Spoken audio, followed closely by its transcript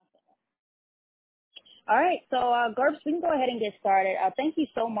All right, so GURPS, we can go ahead and get started. Thank you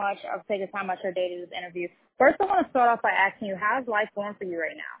so much for taking time out your day to do this interview. First, I want to start off by asking you, how's life going for you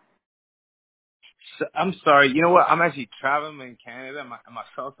right now? So, I'm sorry. You know what? I'm actually traveling in Canada, and my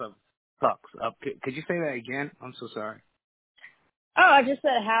cell phone sucks. Could you say that again? I'm so sorry. Oh, I just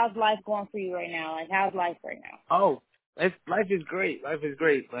said, how's life going for you right now? Like, how's life right now? Oh, life is great. Life is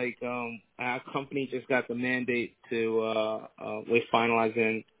great. Like, our company just got the mandate to, we're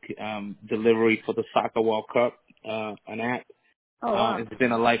finalizing, delivery for the Soccer World Cup, an app. Oh, wow. It's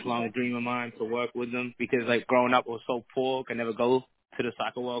been a lifelong dream of mine to work with them because, like, growing up, I was so poor, could never go to the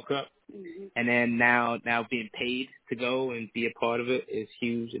Soccer World Cup. And then now being paid to go and be a part of it is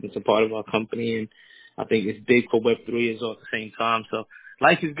huge, and it's a part of our company, and I think it's big for Web3 as well at the same time. So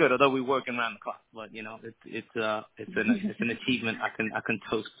life is good, although we're working around the clock. But you know, it's an achievement I can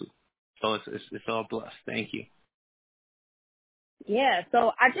toast to. So it's all blessed. Thank you. Yeah,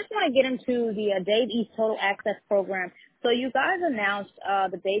 so I just want to get into the Dave East Total Access Program. So you guys announced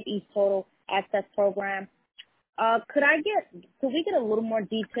the Dave East Total Access Program. Could we get a little more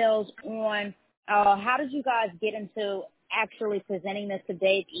details on how did you guys get into actually presenting this to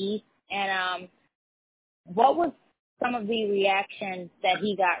Dave East, and what was some of the reactions that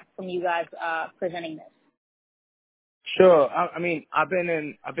he got from you guys presenting this? Sure. I mean, I've been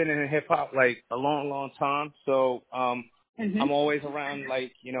in hip hop like a long time. So I'm always around,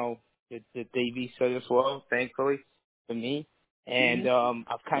 like, you know, the Dave East as well, thankfully for me. And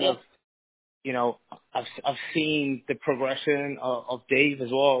I've kind of, you know, I've seen the progression of Dave as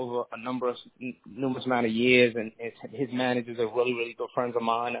well over numerous amount of years, and his managers are really good friends of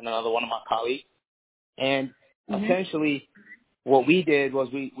mine and another one of my colleagues. And essentially, what we did was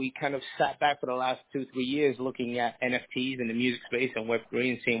we kind of sat back for the last 2-3 years looking at NFTs in the music space and Web3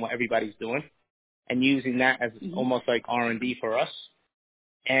 and seeing what everybody's doing and using that as almost like R&D for us.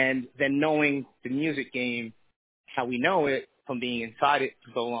 And then knowing the music game, how we know it from being inside it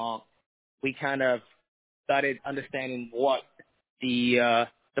for so long, we kind of started understanding what the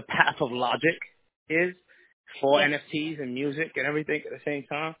path of logic is for NFTs and music and everything at the same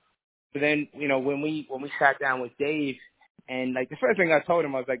time. So then, you know, when we sat down with Dave, and like the first thing I told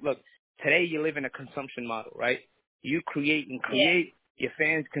him, I was like, look, today you live in a consumption model, right? You create and create, your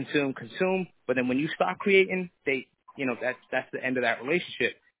fans consume, but then when you stop creating, they, you know, that's the end of that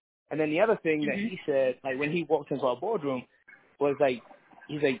relationship. And then the other thing that he said, like when he walked into our boardroom, was like,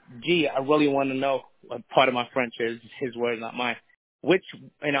 he's like, gee, I really want to know, like, part of my French is his word, not mine. Which,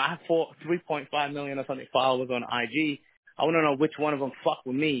 you know, I have 3.5 million or something followers on IG. I want to know which one of them fuck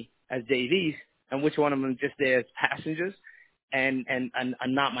with me as Dave East and which one of them just there as passengers and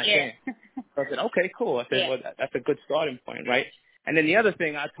not my fan. So I said, okay, cool. I said, well, that's a good starting point, right? And then the other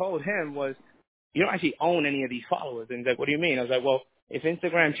thing I told him was, you don't actually own any of these followers. And he's like, what do you mean? I was like, well, if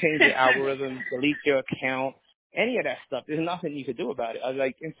Instagram changed your algorithm, deletes your account, any of that stuff, there's nothing you could do about it. I was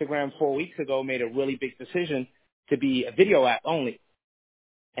like, Instagram 4 weeks ago made a really big decision to be a video app only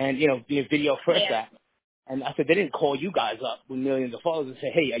and, you know, be a video first app. And I said, they didn't call you guys up with millions of followers and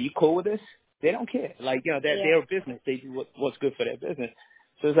say, hey, are you cool with this? They don't care. Like, you know, they're a business. They do what's good for their business.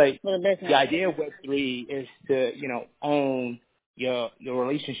 So it's like, the idea of Web3 is to, you know, own your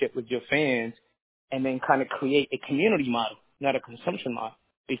relationship with your fans and then kind of create a community model, not a consumption model.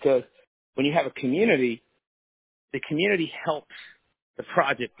 Because when you have a community, the community helps the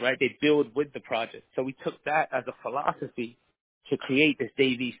project, right? They build with the project. So we took that as a philosophy to create this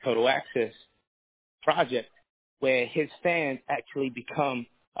Dave East Total Access project where his fans actually become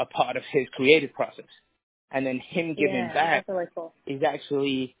a part of his creative process. And then him giving back is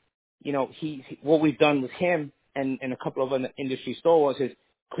actually, you know, what we've done with him and a couple of other industry stores is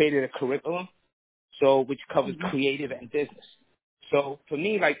created a curriculum, so which covers creative and business. So for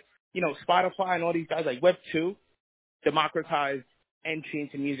me, like, you know, Spotify and all these guys, like Web2, democratized entry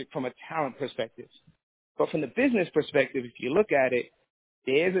into music from a talent perspective. But from the business perspective, if you look at it,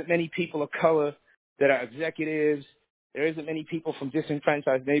 there isn't many people of color that are executives. There isn't many people from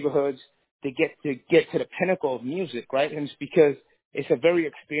disenfranchised neighborhoods that get to the pinnacle of music, right? And it's because it's a very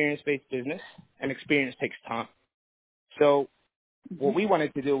experience-based business, and experience takes time. So what we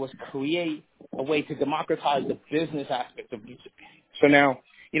wanted to do was create a way to democratize the business aspect of music. So now,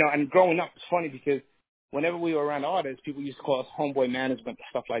 you know, and growing up, it's funny because whenever we were around artists, people used to call us homeboy management,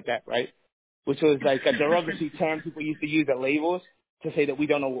 stuff like that, right? Which was like a derogatory term people used to use at labels to say that we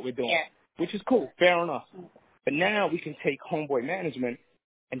don't know what we're doing, which is cool, fair enough. But now we can take homeboy management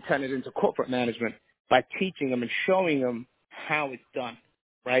and turn it into corporate management by teaching them and showing them how it's done,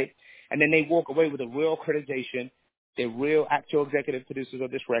 right? And then they walk away with a real accreditation. They're real actual executive producers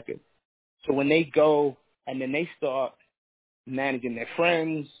of this record. So when they go and then they start managing their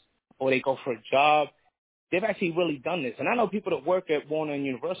friends or they go for a job, they've actually really done this. And I know people that work at Warner and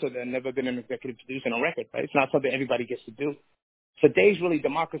Universal that have never been an executive producer on a record, right? It's not something everybody gets to do. So Dave's really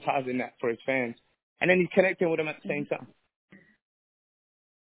democratizing that for his fans. And then he's connecting with them at the same time.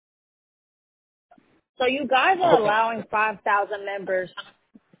 So you guys are allowing 5,000 members.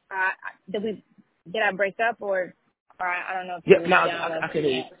 Did I break up or I don't know if you were down. I can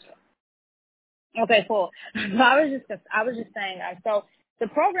hear you. Okay, cool. So I was just saying. So the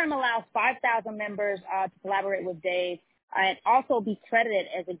program allows 5,000 members to collaborate with Dave and also be credited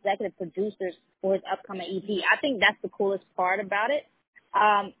as executive producers for his upcoming EP. I think that's the coolest part about it.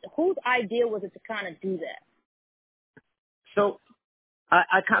 Whose idea was it to kind of do that? So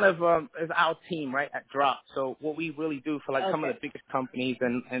I kind of it's our team, right, at Drop. So what we really do for some of the biggest companies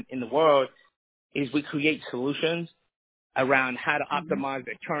in the world is we create solutions around how to optimize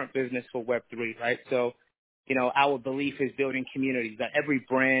their current business for Web3, right? So, our belief is building communities. That every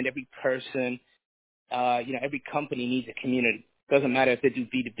brand, every person, every company needs a community. Doesn't matter if they do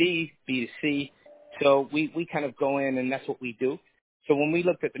B2B, B2C. So we kind of go in and that's what we do. So when we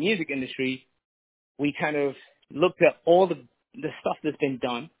looked at the music industry, we kind of looked at all the stuff that's been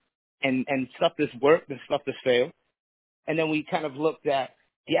done and stuff that's worked and stuff that's failed. And then we kind of looked at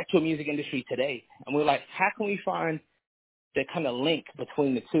the actual music industry today. And we're like, how can we find the kind of link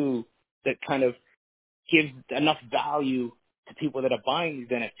between the two that kind of gives enough value to people that are buying these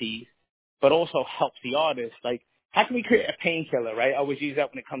NFTs, but also helps the artist? Like, how can we create a painkiller, right? I always use that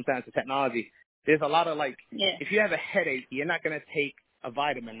when it comes down to technology. There's a lot of if you have a headache, you're not going to take a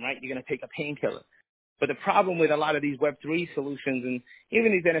vitamin, right? You're going to take a painkiller. But the problem with a lot of these Web3 solutions and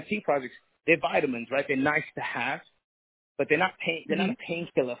even these NFT projects, they're vitamins, right? They're nice to have, but they're not a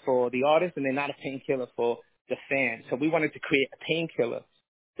painkiller for the artist, and they're not a painkiller for the fan. So we wanted to create a painkiller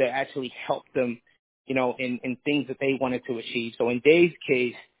that actually helped them, in things that they wanted to achieve. So in Dave's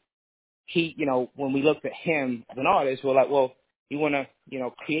case, he, when we looked at him as an artist, we're like, well, you want to,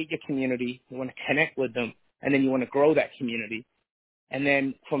 create your community, you want to connect with them, and then you want to grow that community. And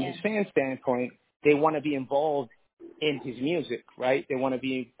then from his fan standpoint, they want to be involved in his music, right? They want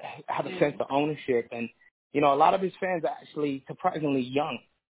to have a sense of ownership. And, a lot of his fans are actually surprisingly young.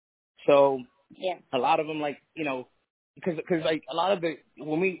 So a lot of them, because a lot of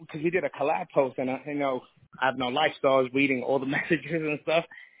because we did a collab post, and I have no lifestyles reading all the messages and stuff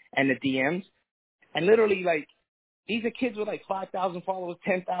and the DMs, and literally these are kids with 5,000 followers,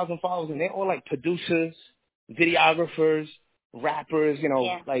 10,000 followers, and they're all producers, videographers, rappers,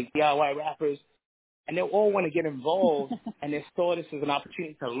 DIY rappers, and they all want to get involved, and they saw this as an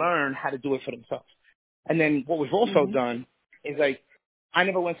opportunity to learn how to do it for themselves. And then what we've also done is I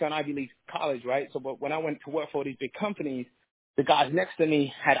never went to an Ivy League college, right? So but when I went to work for these big companies, the guys next to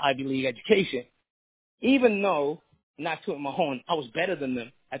me had Ivy League education. Even though, not tooting my horn, I was better than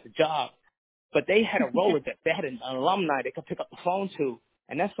them at the job, but they had a Rolodex. They had an alumni they could pick up the phone to,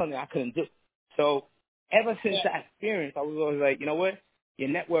 and that's something I couldn't do. So ever since that experience, I was always like, you know what? Your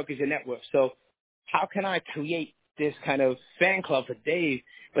network is your network. So how can I create this kind of fan club for Dave,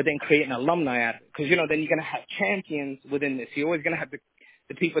 but then create an alumni out of it? Because, then you're going to have champions within this. You're always going to have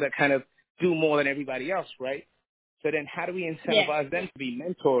the people that kind of do more than everybody else, right? So then how do we incentivize them to be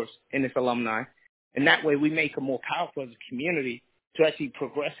mentors in this alumni? And that way we make them more powerful as a community to actually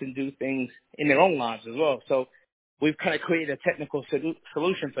progress and do things in their own lives as well. So we've kind of created a technical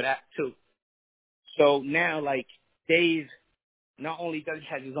solution for that too. So now, Dave, not only does he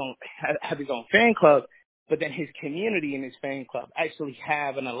have his own fan club, but then his community in his fan club actually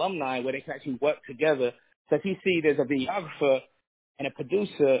have an alumni where they can actually work together. So if you see there's a videographer and a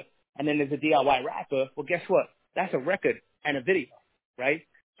producer, and then there's a DIY rapper, well, guess what? That's a record and a video, right?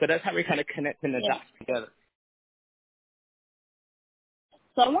 So that's how we kind of connect the dots together.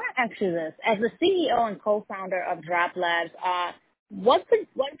 So I want to ask you this. As the CEO and co-founder of Drop Labs, what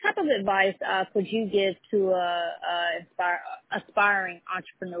type of advice could you give to aspiring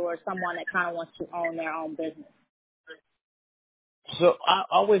entrepreneur, someone that kind of wants to own their own business? So I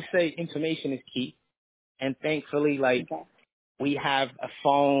always say information is key. And thankfully, we have a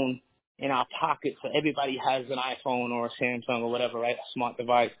phone in our pocket, so everybody has an iPhone or a Samsung or whatever, right? A smart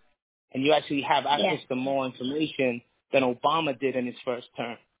device. And you actually have access to more information than Obama did in his first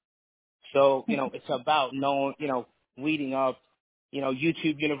term. So, it's about knowing, reading up,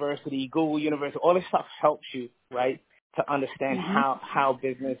 YouTube University, Google University, all this stuff helps you, right, to understand how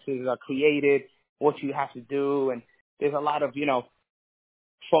businesses are created, what you have to do. And there's a lot of,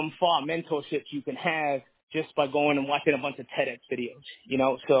 from far mentorships you can have just by going and watching a bunch of TEDx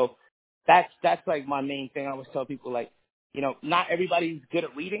videos, So that's my main thing. I always tell people, not everybody's good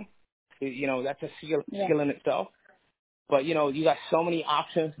at reading. That's a skill in itself. But, you got so many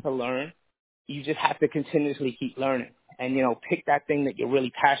options to learn. you just have to continuously keep learning and, pick that thing that you're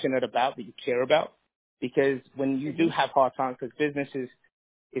really passionate about, that you care about. Because when you do have hard times, because business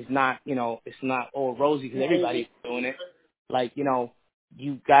is not, it's not all rosy because everybody's doing it. Like,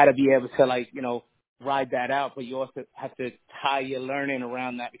 you got to be able to, ride that out, but you also have to tie your learning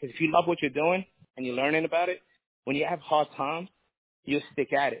around that. Because if you love what you're doing and you're learning about it, when you have hard times, you'll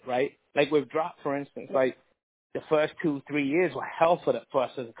stick at it, right? Like with Drop, for instance, like the first 2-3 years were hell for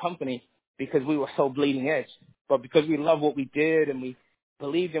us as a company because we were so bleeding edge. But because we love what we did and we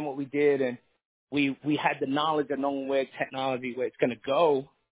believed in what we did and we had the knowledge of knowing where it's going to go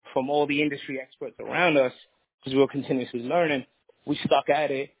from all the industry experts around us because we were continuously learning, we stuck at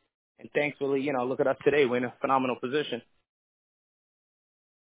it. And thankfully, look at us today. We're in a phenomenal position.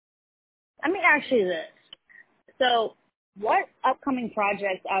 Let me ask you this. So what upcoming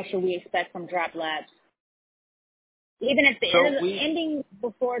projects should we expect from Drop Labs? Even at the ending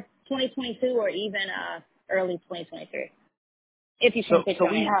before 2022 or even early 2023? If you can pick So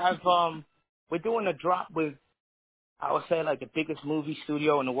we have, we're doing a drop with, I would say, like the biggest movie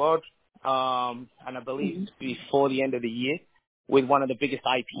studio in the world. And I believe before the end of the year with one of the biggest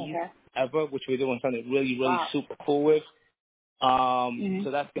IPs ever, which we're doing something really, really super cool with. So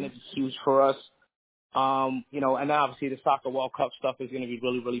that's going to be huge for us. And then obviously the Soccer World Cup stuff is going to be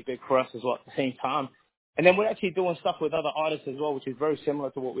really, really big for us as well at the same time. And then we're actually doing stuff with other artists as well, which is very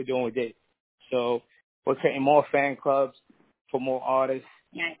similar to what we're doing with Dave. So we're creating more fan clubs for more artists.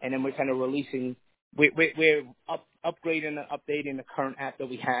 Nice. And then we're kind of releasing, we're upgrading and updating the current app that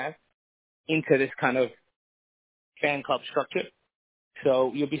we have into this kind of fan club structure.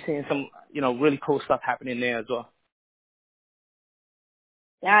 So you'll be seeing some, really cool stuff happening there as well.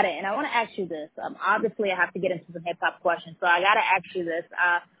 Got it. And I want to ask you this. Obviously, I have to get into some hip-hop questions, so I got to ask you this.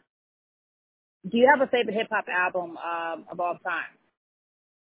 Do you have a favorite hip-hop album of all time?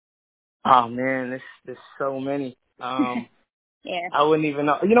 Oh, man, there's so many. Yeah. I wouldn't even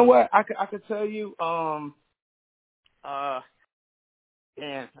know. You know what? I could tell you,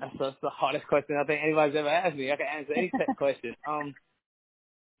 man, that's the hardest question I think anybody's ever asked me. I can answer any question.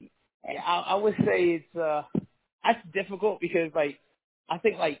 Yeah, I would say it's, that's difficult because, like, I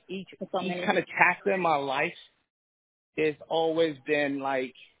think, like, each kind of chapter in my life, there's always been,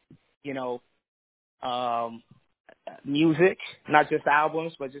 like, music, not just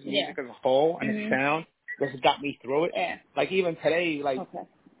albums, but just music as a whole and its sound that's got me through it. Yeah. Like, even today, like,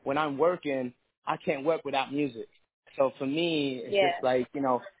 when I'm working, I can't work without music. So for me, it's just like,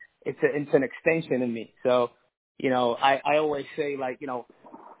 it's an extension of me. So, I always say, like,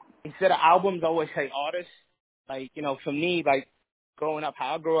 instead of albums, I always say artists. Like, for me, like, growing up,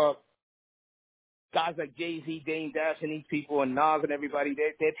 how I grew up, guys like Jay-Z, Dame Dash, and these people, and Nas and everybody,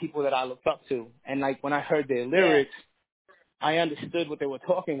 they're people that I looked up to. And, like, when I heard their lyrics, I understood what they were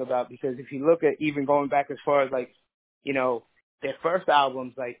talking about because if you look at even going back as far as, like, their first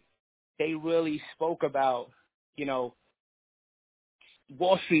albums, like, they really spoke about,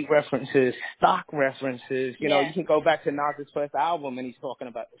 Wall Street references, stock references. You can go back to Nas's first album and he's talking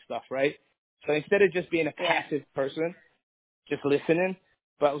about this stuff, right? So instead of just being a passive person, just listening,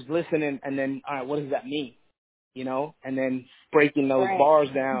 but I was listening and then, all right, what does that mean? And then breaking those bars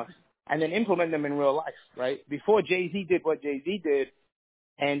down and then implement them in real life, right? Before Jay-Z did what Jay-Z did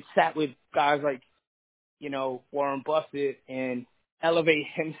and sat with guys like, Warren Buffett and elevate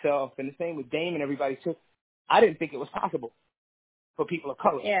himself and the same with Dame and everybody too, I didn't think it was possible for people of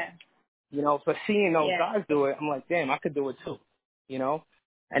color. Yeah. For seeing those guys do it, I'm like, damn, I could do it too,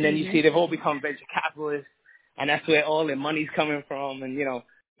 And then you see they've all become venture capitalists, and that's where all their money's coming from, and,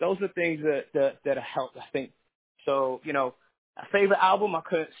 those are things that have helped, I think. So, a favorite album I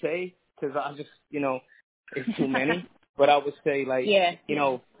couldn't say, because I just, it's too many, but I would say, like, Jay,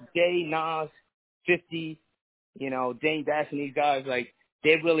 Nas, 50, Dame Dash and these guys, like,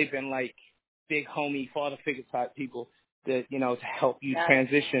 they've really been, like, big homie, father figure type people that, to help you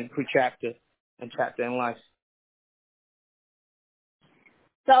transition through chapter in life.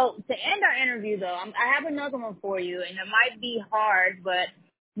 So to end our interview, though, I have another one for you, and it might be hard, but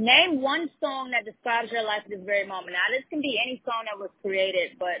name one song that describes your life at this very moment. Now, this can be any song that was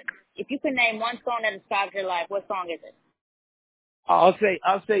created, but if you can name one song that describes your life, what song is it? I'll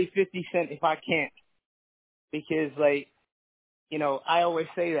say 50 Cent if I can't, because, like, I always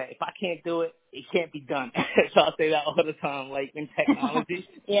say that if I can't do it, it can't be done. So I say that all the time, like in technology.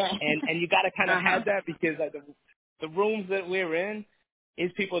 And you got to kind of have that because, like, the rooms that we're in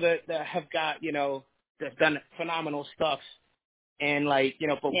is people that have got, that's done phenomenal stuff. And, like,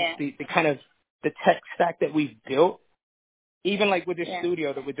 but the kind of the tech stack that we've built, even like with this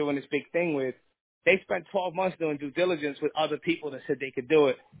studio that we're doing this big thing with, they spent 12 months doing due diligence with other people that said they could do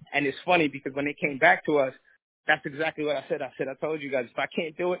it. And it's funny because when they came back to us, that's exactly what I said. I said, I told you guys, if I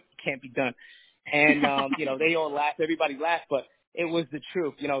can't do it, it can't be done. And, they all laughed. Everybody laughed, but it was the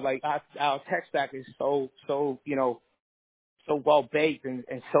truth. Like our tech stack is so well baked and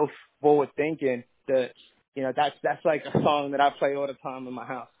so forward thinking that, that's like a song that I play all the time in my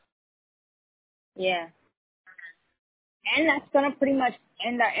house. Yeah. And that's going to pretty much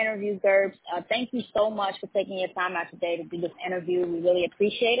end our interview, Gerbs. Thank you so much for taking your time out today to do this interview. We really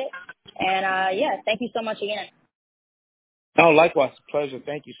appreciate it. And, thank you so much again. Oh, likewise. A pleasure.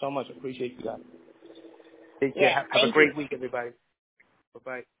 Thank you so much. I appreciate you guys. Take care. Yeah, Have a great week, everybody.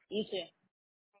 Bye-bye. You too.